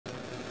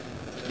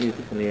Yeah,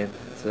 definitely.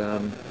 It's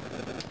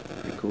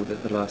pretty cool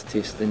that the last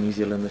test in New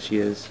Zealand this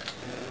year is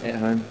at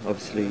home.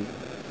 Obviously,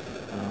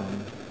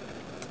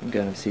 I'm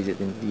going overseas at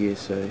the end of the year,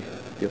 so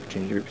the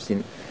opportunity to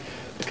represent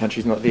the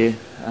country's not there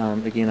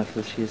again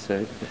after this year.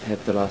 So to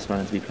have the last one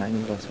and to be playing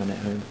in the last one at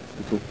home would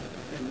be cool.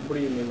 And what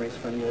are your memories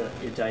from your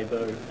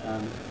debut? I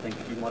think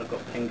you might have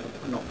got pinged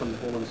for not putting the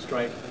ball in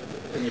straight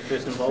in your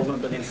first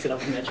involvement, but then set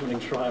up a match-winning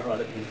try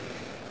right at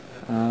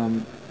the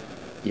end.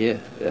 Yeah,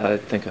 I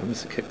think I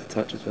must have kicked the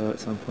touch as well at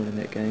some point in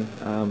that game.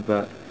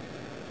 But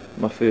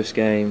my first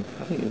game,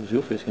 I think it was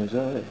your first game as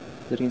well, eh?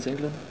 Was it against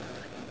England?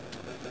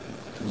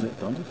 Was it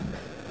Dundas?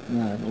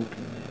 No, in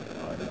Auckland.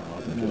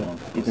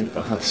 You didn't.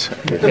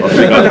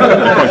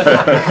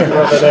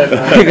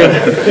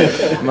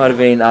 Might have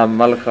been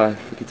Malachi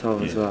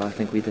Fukitoa as well. I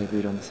think we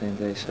debuted on the same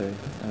day, so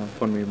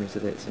fond memories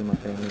of that, seeing my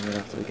family right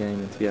after the game,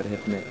 and to be able to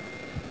have met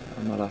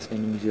my last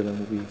game in New Zealand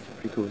will be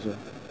pretty cool as well.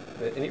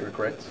 Any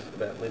regrets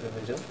about leaving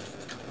New Zealand?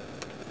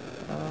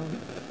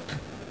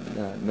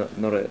 No,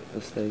 not at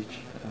this stage.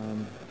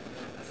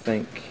 I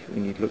think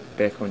when you look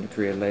back on your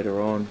career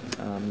later on,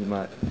 you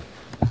might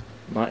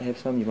have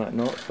some, you might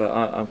not, but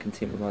I'm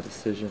content with my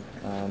decision.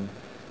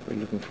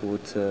 Really looking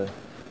forward to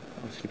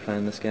obviously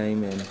playing this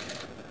game and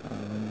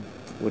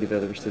whatever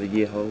the rest of the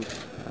year holds,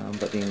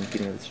 but then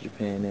getting over to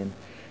Japan and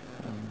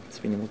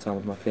spending more time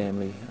with my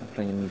family,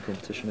 playing a new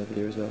competition over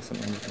there as well,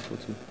 something I'm looking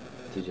forward to.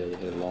 TJ, you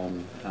had a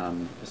long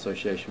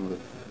association with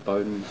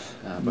Bowden,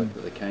 both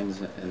with the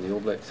Canes and the All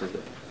Blacks. Does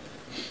it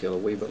feel a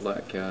wee bit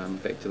like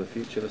Back to the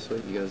Future this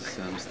week? You guys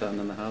starting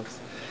in the halves?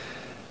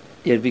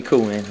 Yeah, it'd be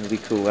cool, man. It'd be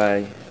cool.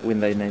 When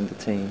they named the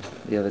team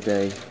the other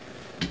day,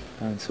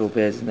 and saw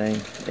Baz's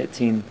name at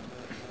 10.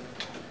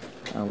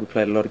 We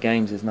played a lot of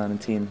games as 9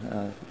 and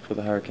 10 for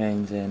the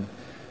Hurricanes, and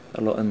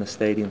a lot in the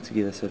stadium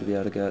together. So to be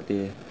able to go out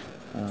there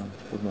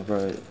with my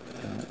bro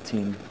at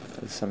 10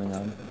 is something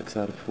I'm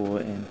excited for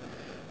and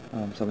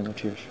something I'll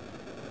cherish.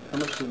 How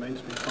much does it mean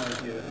to be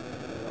playing here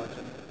in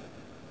Wellington?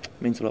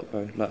 Means a lot,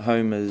 bro. Like,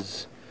 home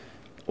is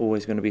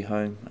always going to be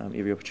home.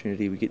 Every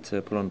opportunity we get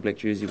to put on a black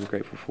jersey we're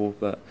grateful for,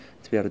 but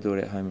to be able to do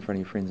it at home in front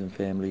of your friends and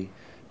family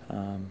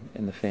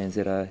and the fans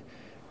that I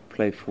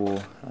played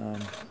for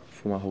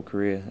my whole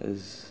career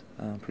is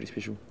pretty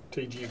special.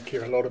 TJ, you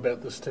care a lot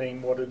about this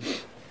team.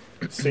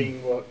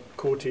 Seeing what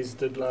Cortez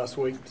did last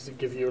week, does it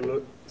give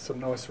you some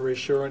nice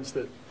reassurance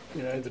that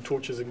the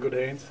torch is in good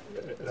hands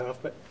at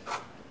halfback?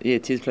 Yeah,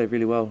 Tez played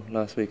really well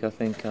last week. I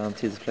think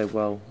Tez has played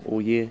well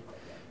all year.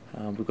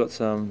 We've got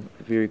some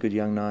very good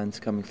young nines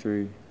coming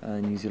through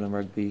in New Zealand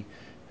rugby.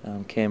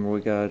 Cam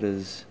Roygaard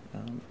is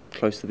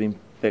close to being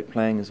back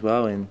playing as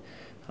well, and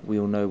we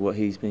all know what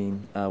he's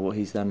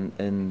done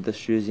in this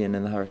jersey and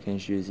in the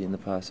Hurricanes jersey in the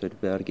past. So to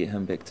be able to get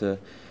him back to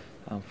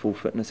full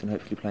fitness and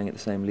hopefully playing at the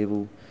same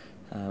level,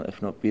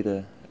 if not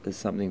better, is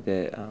something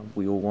that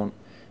we all want.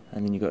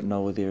 And then you've got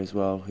Noah there as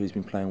well, who's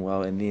been playing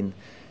well, and then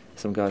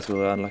some guys who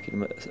are unlucky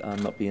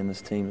to not be in this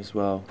team as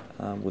well,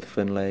 with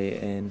Finlay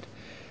and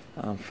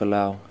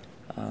Falau.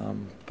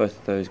 Both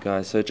of those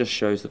guys, so it just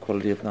shows the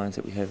quality of nines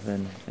that we have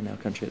in our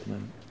country at the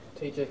moment.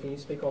 TJ, can you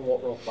speak on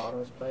what role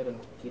Whānau's played in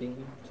getting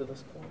you to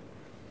this point?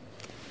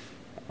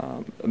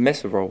 A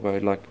massive role, bro.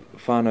 Like,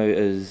 Whānau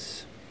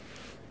is,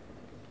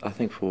 I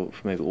think for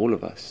maybe all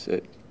of us,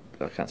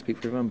 I can't speak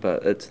for everyone,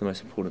 but it's the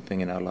most important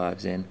thing in our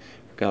lives, and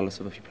regardless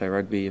of if you play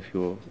rugby, if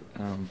you're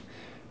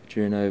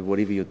juno,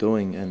 whatever you're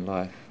doing in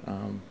life,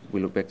 we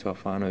look back to our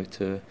whānau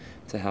to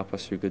help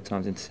us through good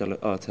times and to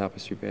help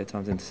us through bad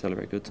times and to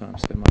celebrate good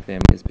times. So my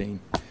family has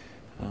been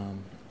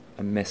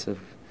a massive,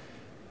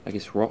 I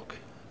guess, rock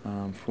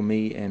for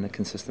me and a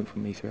consistent for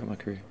me throughout my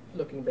career.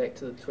 Looking back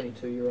to the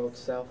 22-year-old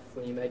self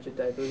when you made your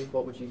debut,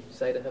 what would you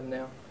say to him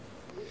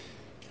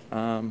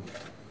now?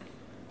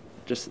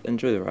 Just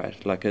enjoy the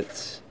ride. Like,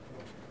 there's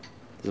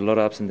a lot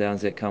of ups and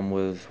downs that come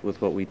with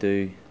what we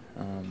do.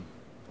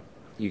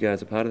 You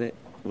guys are part of that,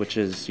 which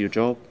is your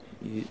job,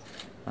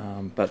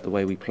 but the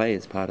way we play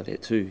is part of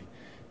that too.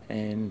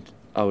 And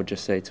I would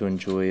just say to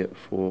enjoy it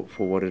for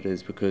what it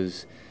is,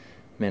 because,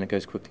 man, it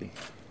goes quickly.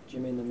 Do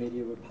you mean the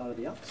media were part of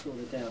the ups or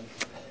the downs?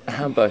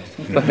 Both,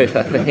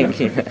 I think.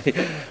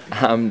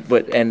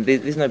 And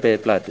there's no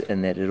bad blood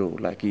in that at all.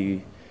 Like,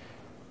 you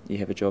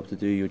have a job to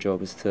do. Your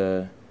job is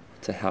to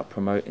help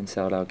promote and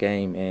sell our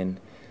game, and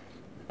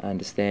I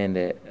understand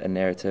that a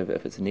narrative,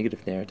 if it's a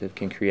negative narrative,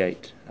 can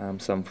create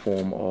some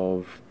form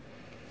of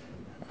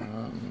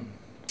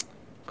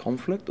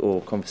conflict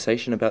or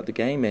conversation about the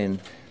game,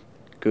 and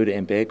good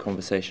and bad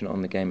conversation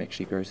on the game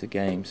actually grows the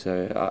game.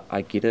 So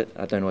I get it.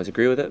 I don't always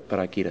agree with it, but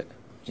I get it.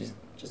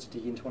 Just to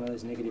dig into one of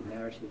those negative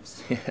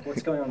narratives,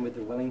 what's going on with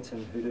the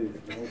Wellington hoodoo?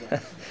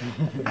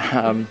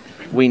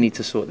 We need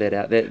to sort that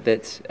out.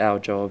 That's our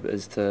job,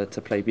 is to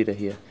play better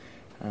here.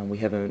 We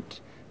haven't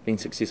been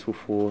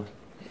successful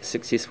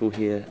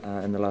here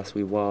in the last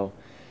wee while.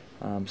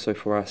 So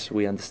for us,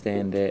 we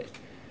understand that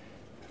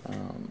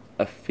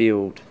a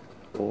field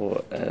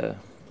or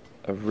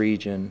a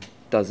region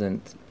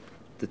doesn't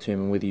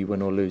determine whether you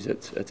win or lose.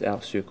 It's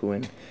our circle,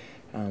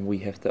 and we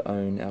have to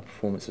own our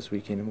performance this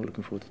weekend, and we're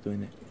looking forward to doing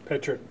that.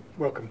 Patrick,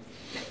 welcome.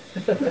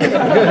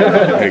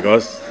 Hey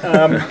guys.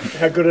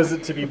 How good is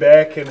it to be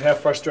back, and how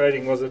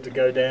frustrating was it to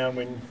go down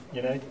when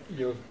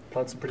you were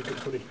playing some pretty good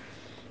footy?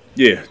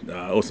 Yeah,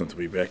 awesome to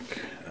be back.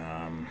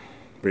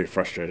 Very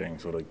frustrating,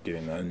 sort of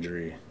getting the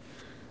injury,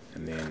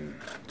 and then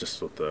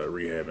just with the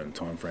rehab and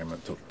time frame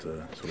it took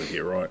to sort of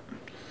get right.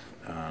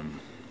 I've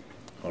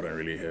never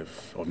really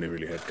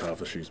had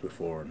calf issues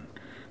before, and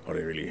I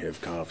don't really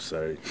have calves,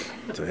 so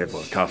to have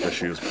a calf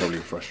issue was probably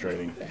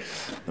frustrating,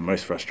 the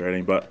most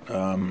frustrating. But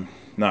probably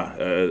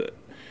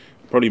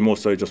more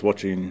so just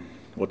watching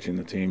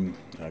the team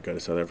go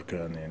to South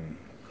Africa, and then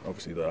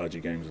obviously the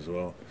RG games as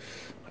well.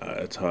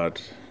 It's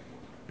hard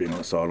being on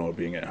the sideline or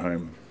being at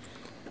home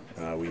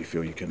where you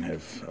feel you can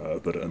have a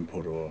bit of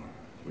input, or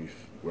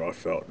where I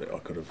felt that I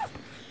could have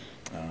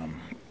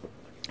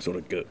sort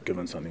of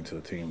given something to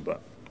the team, but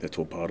that's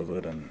all part of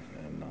it, and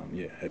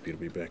yeah, happy to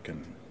be back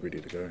and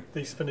ready to go.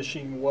 These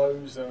finishing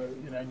woes,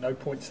 no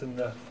points in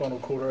the final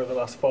quarter of the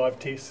last 5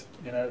 tests.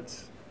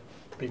 It's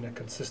been a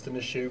consistent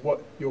issue.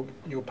 What you're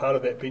part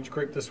of that bench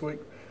group this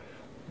week.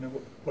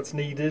 What's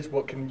needed?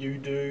 What can you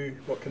do?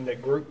 What can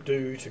that group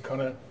do to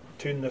kind of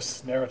turn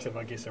this narrative,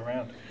 I guess,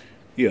 around?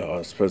 Yeah,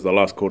 I suppose the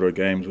last quarter of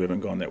games we haven't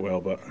gone that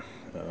well, but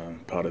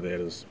part of that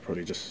is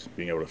probably just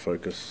being able to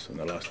focus in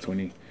the last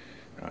 20.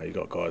 You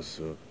got guys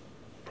who are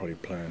probably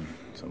playing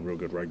some real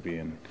good rugby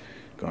and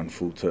going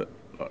full tit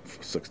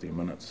for 60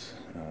 minutes,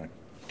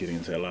 getting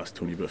into that last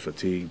 20 bit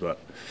fatigue. But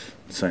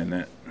saying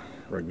that,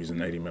 rugby's an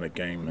 80-minute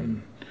game,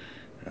 and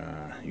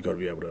you've got to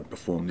be able to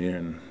perform there,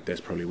 and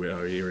that's probably where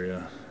our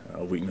area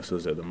of weakness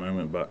is at the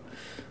moment. But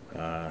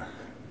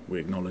we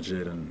acknowledge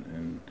it,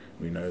 and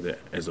we know that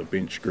as a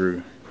bench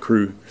crew,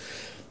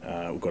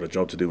 we've got a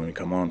job to do when we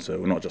come on. So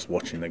we're not just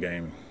watching the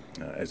game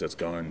as it's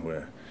going,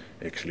 we're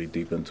actually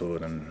deep into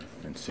it and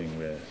seeing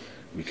where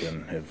we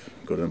can have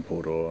good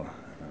input, or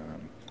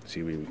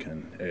see where we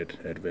can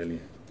add value.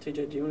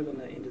 TJ, do you want to go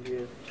on that end of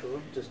your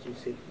tour? Just you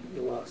said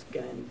your last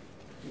game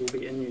will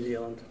be in New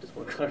Zealand. Just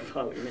want to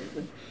clarify what you meant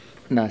there.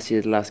 No, it's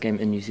the last game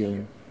in New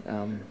Zealand,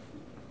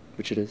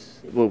 which it is.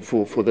 Well,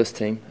 for this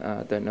team,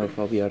 I don't know if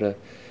I'll be able to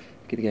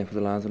get a game for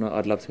the Lions or not.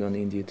 I'd love to go on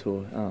the India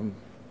tour.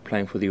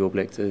 Playing for the All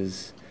Blacks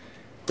is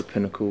the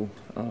pinnacle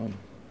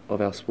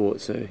of our sport,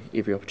 so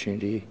every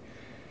opportunity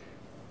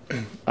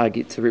I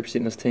get to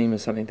represent this team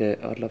is something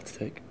that I'd love to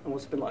take. And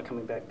what's it been like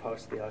coming back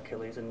post the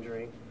Achilles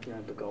injury?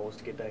 The goal was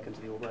to get back into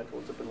the All Blacks.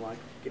 What's it been like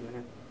getting in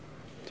here?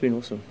 It's been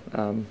awesome.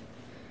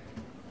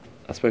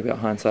 I spoke about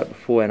hindsight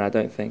before, and I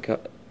don't think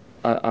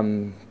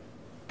I'm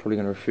probably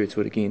going to refer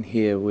to it again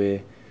here,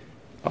 where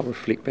I'll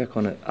reflect back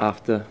on it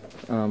after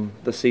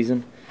the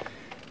season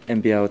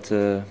and be able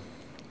to,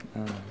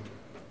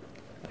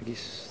 I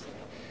guess,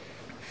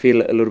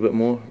 feel it a little bit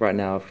more. Right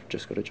now, I've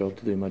just got a job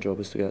to do. My job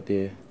is to go out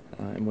there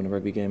and win a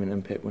rugby game and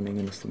impact winning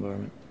in this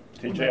environment.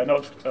 TJ, I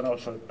know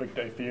it's a big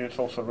day for you. It's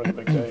also a really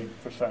big day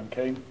for Sam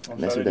Keane on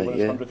Saturday to win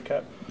his 100th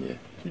cap. Yeah. Can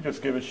you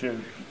just give us your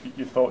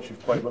thoughts? You've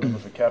played with him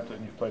as a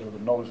captain, you've played with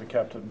him not as a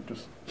captain.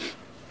 Just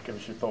give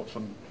us your thoughts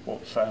on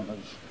what Sam has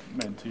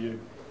meant to you.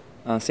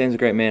 Sam's a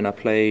great man. I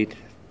played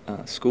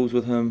schools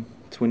with him,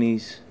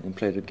 20s, and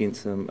played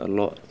against him a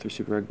lot through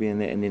Super Rugby and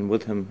that, and then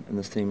with him in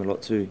this team a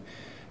lot too.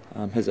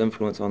 His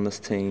influence on this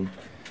team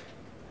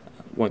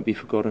won't be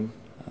forgotten.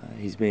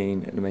 He's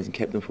been an amazing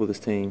captain for this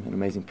team, an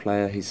amazing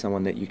player. He's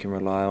someone that you can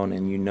rely on,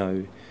 and you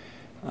know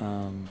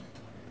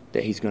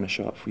that he's going to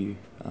show up for you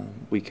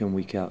week in,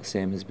 week out.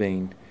 Sam has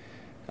been,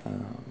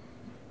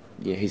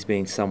 he's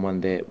been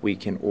someone that we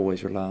can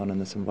always rely on in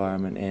this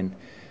environment, and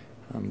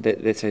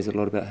that says a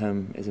lot about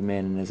him as a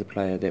man and as a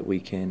player, that we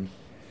can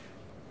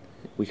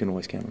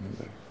always count on him.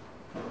 Bro.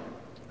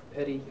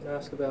 Paddy, can I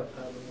ask about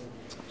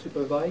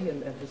Tuipulotu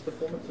and his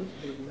performances?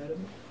 What have you made of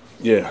him?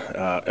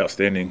 Yeah,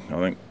 outstanding. I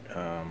think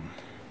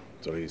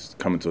so. He's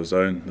come into his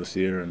own this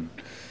year, and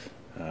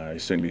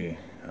he's certainly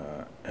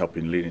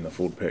helping leading the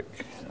forward pack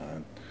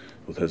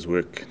with his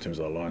work in terms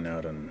of the line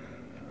out and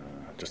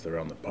just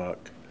around the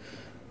park.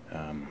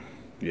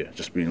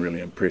 Just been really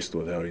impressed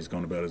with how he's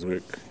gone about his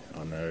work.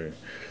 I know,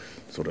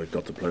 sort of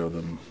got to play with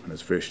him in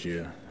his first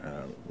year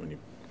when he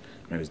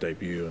made his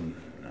debut, and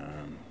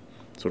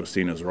sort of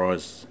seen his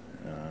rise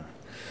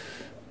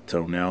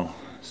till now.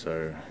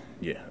 So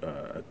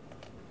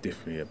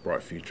definitely a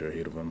bright future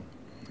ahead of him,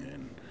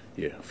 and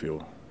I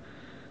feel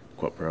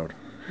quite proud.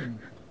 Can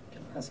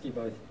I ask you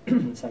both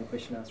the same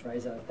question I asked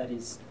Razor? That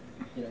is,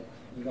 you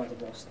guys have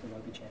lost the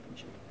Rugby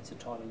Championship. It's a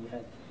title you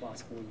had the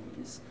last 4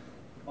 years.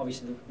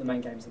 Obviously, the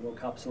main game is the World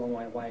Cup. It's a long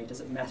way away. Does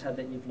it matter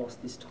that you've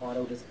lost this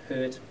title? Does it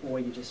hurt, or are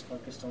you just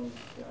focused on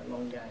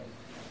long game?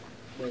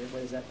 Where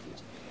does that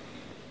fit?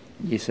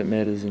 Yes, it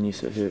matters, and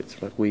yes, it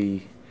hurts. Like,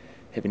 we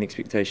have an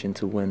expectation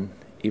to win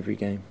every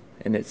game,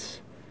 and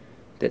that's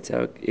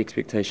our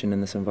expectation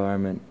in this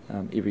environment.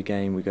 Every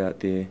game we go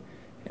out there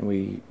and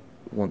we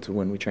want to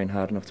win. We train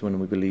hard enough to win,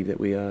 and we believe that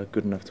we are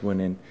good enough to win.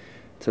 And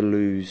to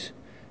lose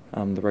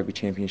the Rugby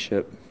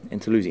Championship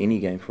and to lose any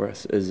game for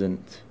us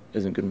isn't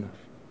good enough.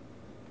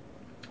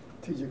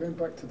 TJ, going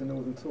back to the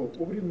Northern Tour,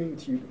 what would it mean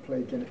to you to play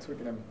again at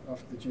Twickenham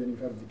after the journey you've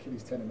had with the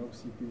Achilles tendon?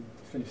 Obviously,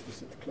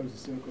 to close the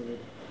circle there.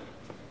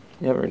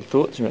 Yeah, I haven't really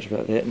thought too much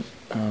about that.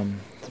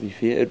 To be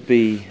fair, that'd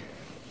be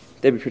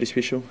pretty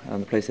special.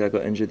 The place that I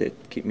got injured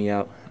that kept me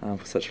out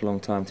for such a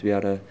long time, to be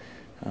able to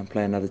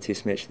play another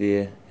Test match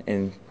there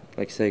and,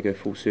 like you say, go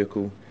full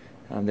circle,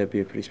 that'd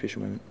be a pretty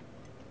special moment.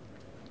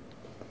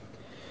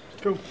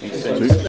 Cool. Thanks.